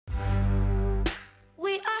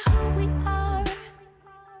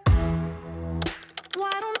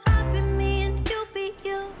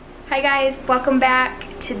Hi guys, welcome back.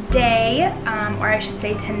 Today, or I should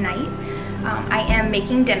say tonight, I am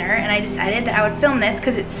making dinner and I decided that I would film this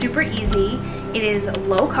because it's super easy. It is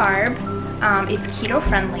low carb, it's keto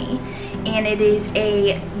friendly, and it is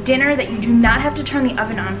a dinner that you do not have to turn the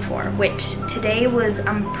oven on for, which today was,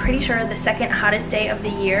 I'm pretty sure, the second hottest day of the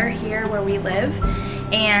year here where we live,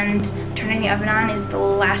 and turning the oven on is the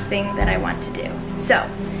last thing that I want to do. So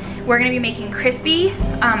we're gonna be making crispy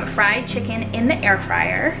fried chicken in the air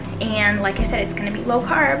fryer, and like I said, it's gonna be low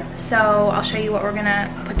carb, so I'll show you what we're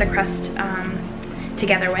gonna put the crust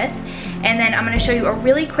together with, and then I'm gonna show you a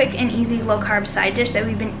really quick and easy low carb side dish that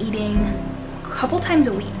we've been eating a couple times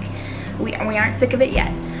a week. We aren't sick of it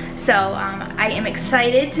yet, so I am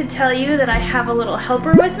excited to tell you that I have a little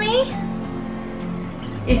helper with me.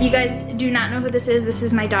 If you guys do not know who this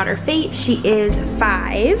is my daughter Faith. She is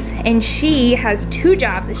 5 and she has 2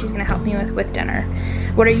 jobs that she's gonna help me with dinner.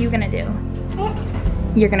 What are you gonna do?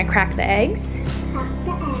 You're gonna crack the eggs.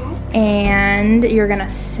 And you're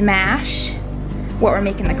gonna smash what we're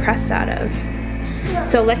making the crust out of.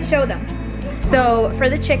 So let's show them. So for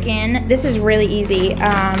the chicken, this is really easy.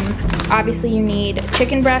 Obviously you need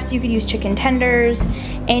chicken breast, you could use chicken tenders,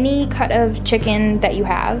 any cut of chicken that you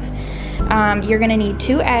have. You're gonna need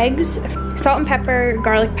 2 eggs, salt and pepper,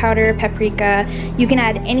 garlic powder, paprika. You can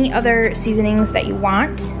add any other seasonings that you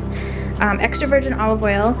want. Extra virgin olive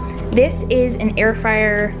oil. This is an air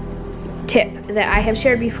fryer tip that I have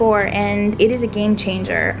shared before, and it is a game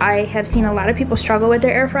changer. I have seen a lot of people struggle with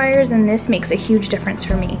their air fryers, and this makes a huge difference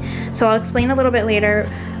for me. So I'll explain a little bit later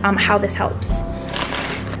how this helps.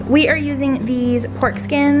 We are using these pork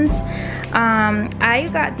skins. I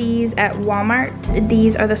got these at Walmart.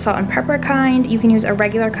 These are the salt and pepper kind. You can use a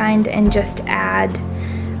regular kind and just add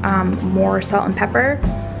more salt and pepper.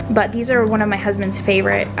 But these are one of my husband's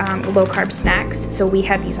favorite low carb snacks, so we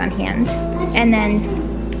have these on hand. And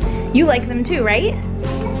then you like them too, right? I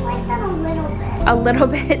just like them a little bit. A little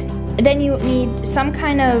bit. Then you need some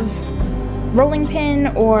kind of rolling pin,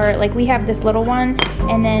 or like we have this little one,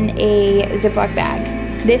 and then a Ziploc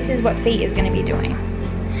bag. This is what Faith is gonna be doing.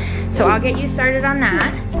 So I'll get you started on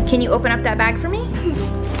that. Can you open up that bag for me?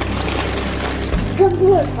 Good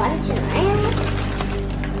boy, I'm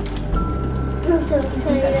so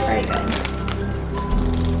excited. That's very good.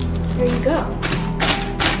 There you go.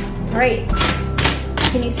 All right.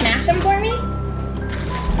 Can you smash them for me?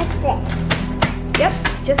 Like this. Yep,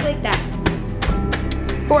 just like that.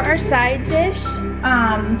 For our side dish,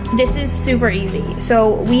 this is super easy.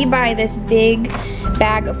 So we buy this big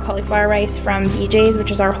bag of cauliflower rice from BJ's,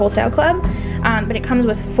 which is our wholesale club, but it comes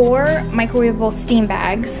with 4 microwavable steam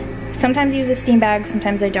bags. Sometimes I use a steam bag,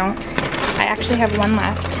 sometimes I don't. I actually have one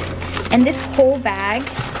left. And this whole bag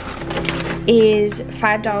is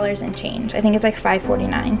 $5 and change. I think it's like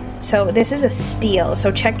 $5.49. So this is a steal.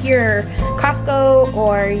 So check your Costco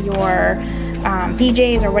or your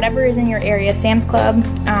BJ's or whatever is in your area, Sam's Club,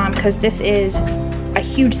 because this is a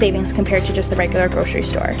huge savings compared to just the regular grocery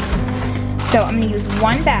store. So I'm gonna use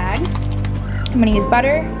 1 bag. I'm gonna use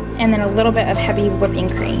butter and then a little bit of heavy whipping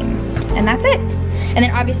cream. And that's it. And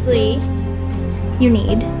then obviously you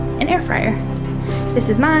need an air fryer. This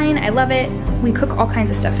is mine, I love it. We cook all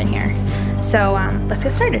kinds of stuff in here. So let's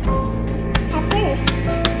get started. Peppers.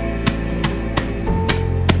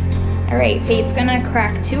 All right, Faith's gonna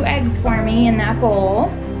crack 2 eggs for me in that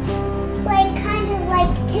bowl. Like kind of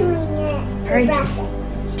like doing it for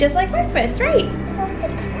breakfast. Just like breakfast, right? So to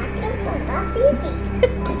crack them, but that's easy.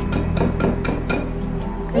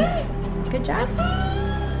 Good job.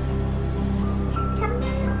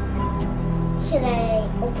 Should I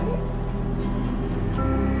open it?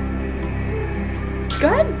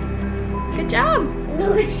 Good. Good job. No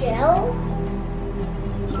shell.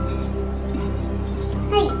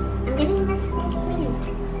 Hey, I'm getting this whole thing.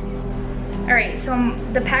 All right, so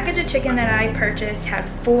the package of chicken that I purchased had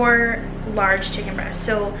 4 large chicken breasts.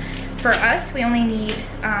 So for us, we only need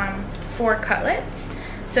 4 cutlets.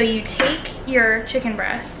 So you take your chicken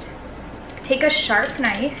breast, take a sharp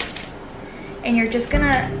knife, and you're just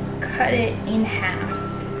gonna cut it in half.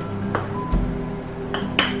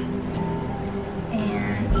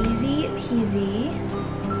 And easy peasy.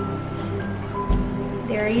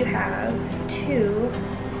 There you have 2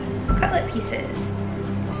 cutlet pieces.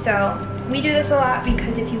 So we do this a lot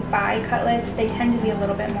because if you buy cutlets, they tend to be a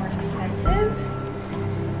little bit more expensive.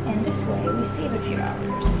 And this way we save a few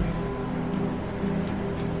dollars.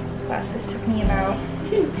 Plus this took me about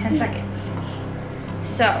 10 seconds.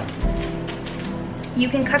 So you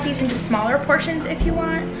can cut these into smaller portions if you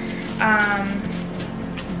want.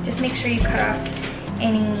 Just make sure you cut off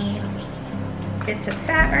any bits of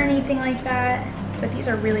fat or anything like that. But these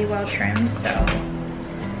are really well trimmed, so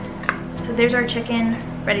So there's our chicken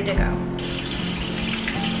ready to go.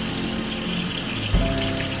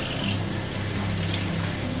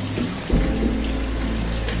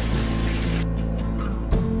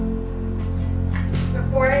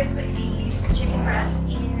 Before I put these chicken breasts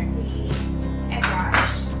in the egg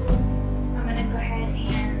wash, I'm gonna go ahead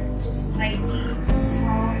and just lightly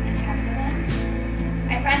salt and pepper them.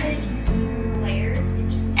 I find that if you season the layers, it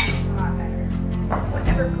just tastes a lot better,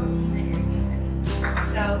 whatever protein that you're using.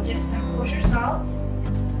 So just some kosher salt,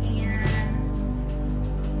 and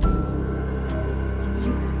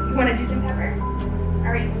you wanna do some pepper?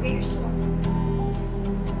 All right, go get your stool.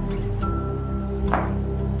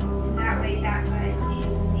 And that way, that side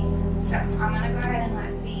is seasoned. So I'm gonna go ahead and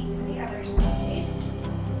let feed to the other side.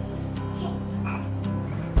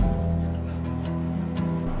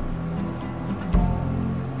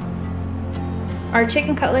 Our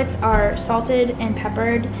chicken cutlets are salted and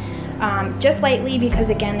peppered just lightly because,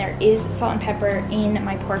 again, there is salt and pepper in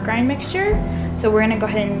my pork rind mixture. So we're gonna go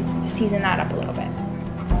ahead and season that up a little bit.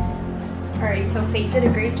 All right, so Faith did a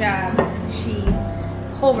great job. She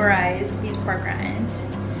pulverized these pork rinds.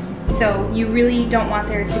 So you really don't want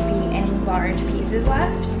there to be any large pieces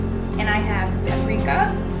left. And I have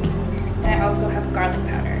paprika, and I also have garlic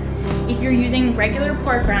powder. If you're using regular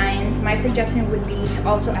pork rinds, my suggestion would be to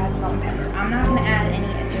also add salt and pepper. I'm not gonna add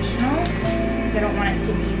any additional because I don't want it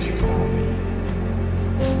to be too salty.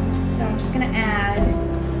 So I'm just gonna add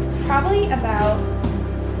probably about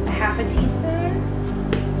a half a teaspoon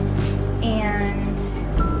and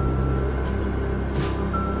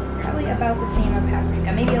probably about the same of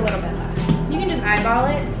paprika, maybe a little bit less. You can just eyeball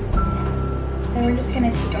it. Then we're just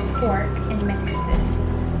gonna take a fork and mix this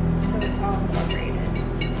so it's all incorporated.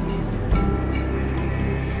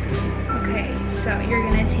 Okay, so you're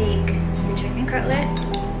gonna take your chicken cutlet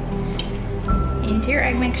into your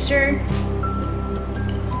egg mixture.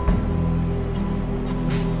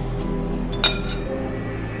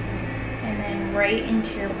 And then right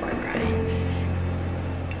into your pork rinds.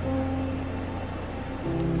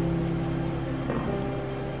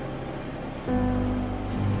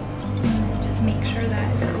 And just make sure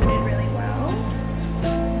that is coated really well.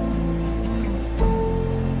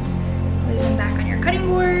 Put them back on your cutting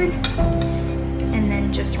board. And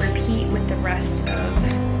then just repeat with the rest of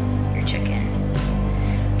your chicken.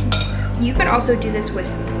 You could also do this with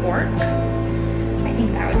pork. I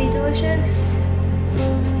think that would be delicious.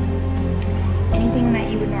 Anything that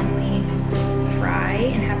you would normally fry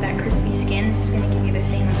and have that crispy skin, this is going to give you the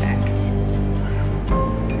same effect.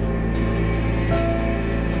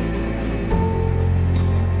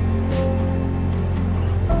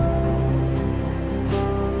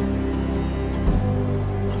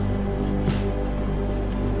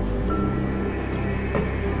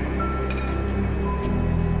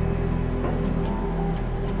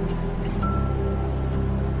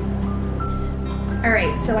 All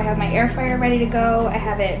right, so I have my air fryer ready to go. I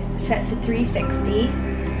have it set to 360.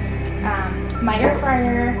 My air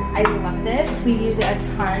fryer, I love this. We've used it a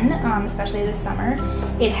ton, especially this summer.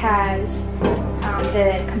 It has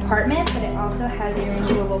the compartment, but it also has a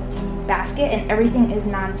removable basket, and everything is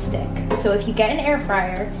non-stick. So if you get an air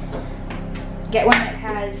fryer, get one that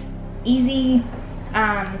has easy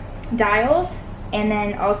dials, and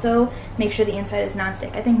then also make sure the inside is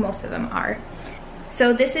non-stick. I think most of them are.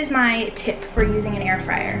 So this is my tip for using an air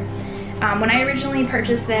fryer. When I originally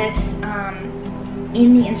purchased this,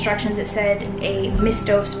 in the instructions it said a mist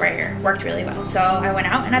stove sprayer worked really well. So I went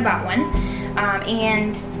out and I bought one,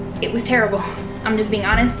 and it was terrible. I'm just being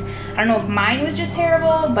honest. I don't know if mine was just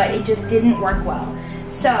terrible, but it just didn't work well.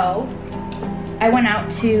 So I went out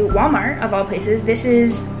to Walmart, of all places. This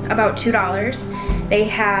is about $2. They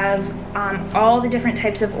have all the different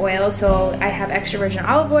types of oil. So I have extra virgin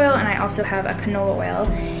olive oil, and I also have a canola oil.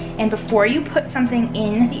 And before you put something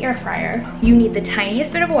in the air fryer, you need the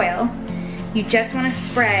tiniest bit of oil. You just want to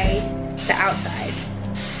spray the outside.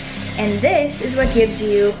 And this is what gives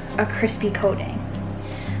you a crispy coating.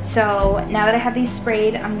 So now that I have these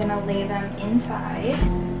sprayed, I'm gonna lay them inside.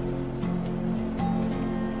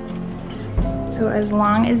 So as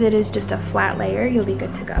long as it is just a flat layer, you'll be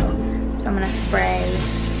good to go. So I'm gonna spray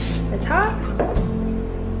the top.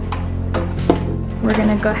 We're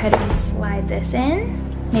gonna go ahead and slide this in.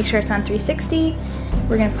 Make sure it's on 360.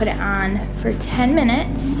 We're gonna put it on for 10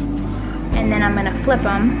 minutes, and then I'm gonna flip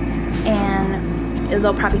them, and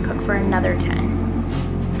they'll probably cook for another 10.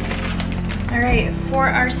 All right, for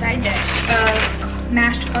our side dish of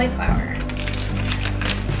mashed cauliflower,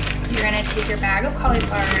 you're gonna take your bag of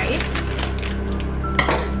cauliflower rice,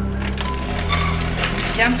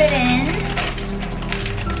 dump it in.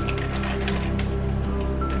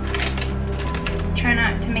 Try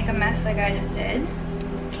not to make make a mess like I just did.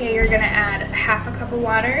 Okay, you're gonna add half a cup of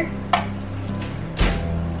water.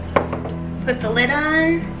 Put the lid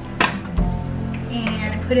on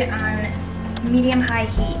and put it on medium-high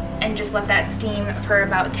heat and just let that steam for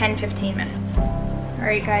about 10-15 minutes. All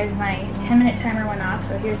right guys, my 10-minute timer went off,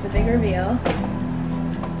 so here's the big reveal.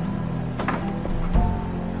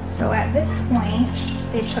 So at this point,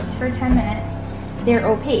 they've cooked for 10 minutes. They're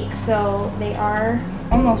opaque, so they are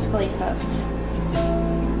almost fully cooked.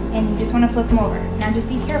 And you just want to flip them over. Now just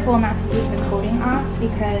be careful not to take the coating off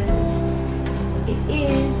because it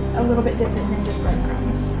is a little bit different than just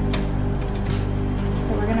breadcrumbs.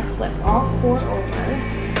 So we're gonna flip all 4 over.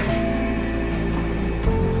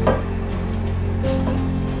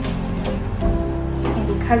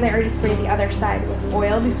 And because I already sprayed the other side with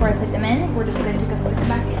oil before I put them in, we're just good to go put them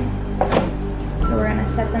back in. So we're gonna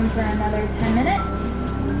set them for another 10 minutes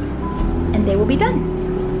and they will be done.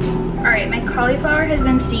 All right, my cauliflower has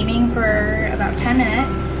been steaming for about 10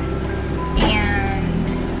 minutes and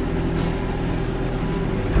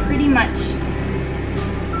pretty much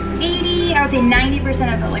 80, I would say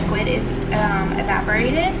 90% of the liquid is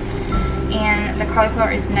evaporated and the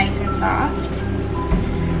cauliflower is nice and soft.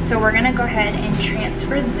 So we're gonna go ahead and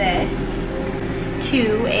transfer this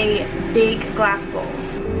to a big glass bowl.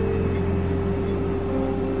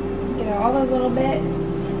 Get out all those little bits.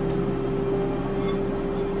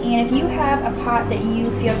 And if you have a pot that you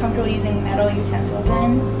feel comfortable using metal utensils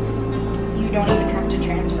in, you don't even have to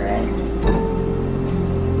transfer it.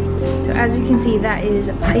 So as you can see, that is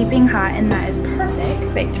piping hot and that is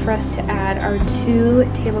perfect for us to add our 2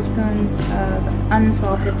 tablespoons of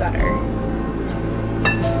unsalted butter.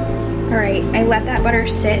 All right, I let that butter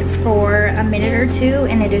sit for a minute or 2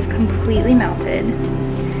 and it is completely melted.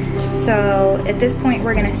 So at this point,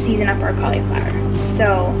 we're gonna season up our cauliflower.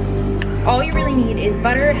 So all you really need is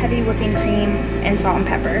butter, heavy whipping cream, and salt and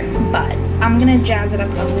pepper. But I'm gonna jazz it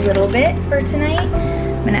up a little bit for tonight.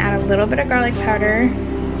 I'm gonna add a little bit of garlic powder.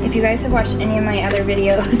 If you guys have watched any of my other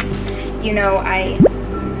videos, you know I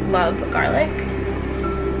love garlic.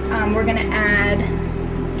 We're gonna add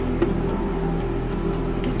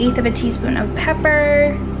 1/8 of a teaspoon of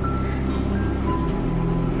pepper,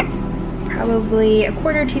 probably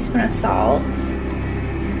 1/4 teaspoon of salt,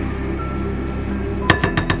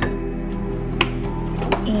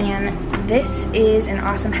 and this is an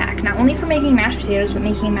awesome hack, not only for making mashed potatoes, but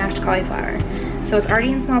making mashed cauliflower. So it's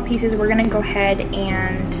already in small pieces. We're gonna go ahead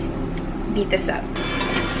and beat this up.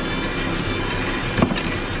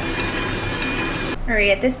 All right,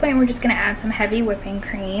 at this point, we're just gonna add some heavy whipping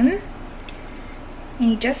cream. And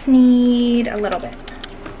you just need a little bit.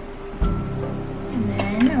 And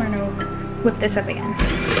then we're gonna whip this up again.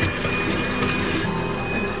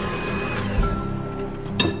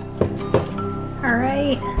 All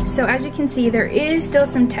right, so as you can see, there is still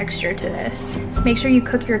some texture to this. Make sure you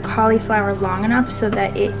cook your cauliflower long enough so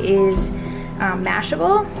that it is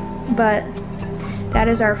mashable, but that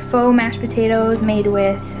is our faux mashed potatoes made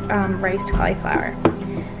with riced cauliflower.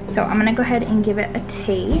 So I'm gonna go ahead and give it a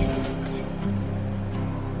taste.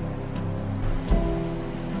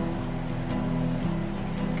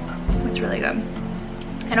 It's really good.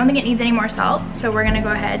 I don't think it needs any more salt, so we're gonna go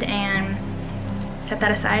ahead and set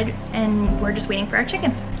that aside, and we're just waiting for our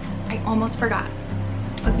chicken. I almost forgot.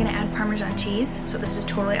 I was gonna add Parmesan cheese, so this is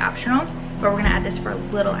totally optional, but we're gonna add this for a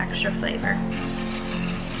little extra flavor.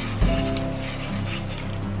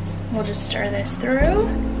 We'll just stir this through,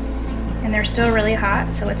 and they're still really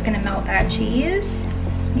hot, so it's gonna melt that cheese.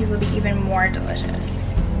 These will be even more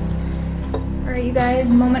delicious. All right, you guys,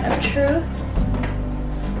 moment of truth.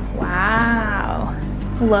 Wow,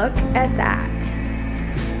 look at that.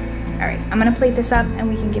 All right, I'm gonna plate this up and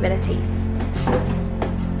we can give it a taste.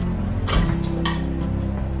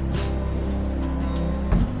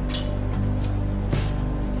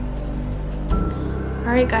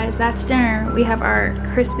 All right guys, that's dinner. We have our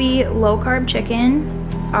crispy low-carb chicken,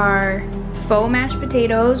 our faux mashed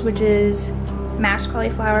potatoes, which is mashed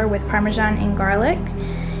cauliflower with Parmesan and garlic,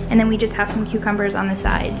 and then we just have some cucumbers on the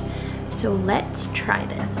side. So let's try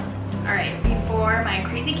this. All right, before my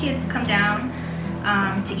crazy kids come down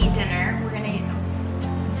to eat dinner, we're gonna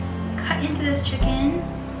cut into this chicken,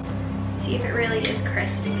 see if it really is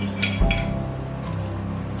crispy.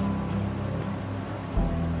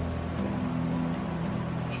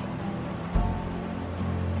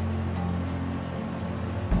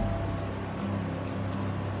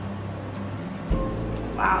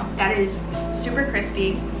 Wow, that is super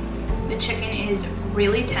crispy. The chicken is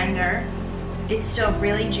really tender. It's still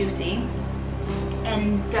really juicy.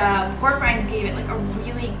 And the pork rinds gave it like a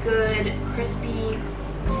really good, crispy,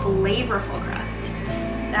 flavorful crust.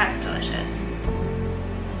 That's delicious.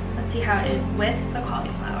 Let's see how it is with the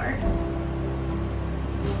cauliflower.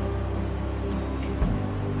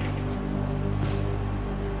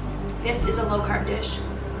 This is a low carb dish.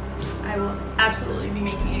 I will absolutely be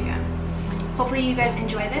making it again. Hopefully you guys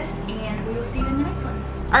enjoy this, and we will see you in the next one.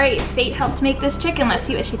 All right, Fate helped make this chicken. Let's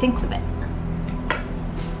see what she thinks of it.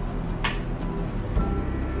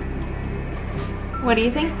 What do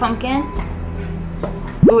you think, Pumpkin?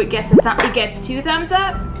 Oh, it gets 2 thumbs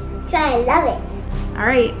up? So I love it. All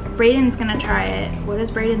right, Braden's gonna try it. What does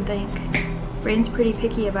Braden think? Braden's pretty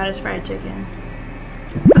picky about his fried chicken.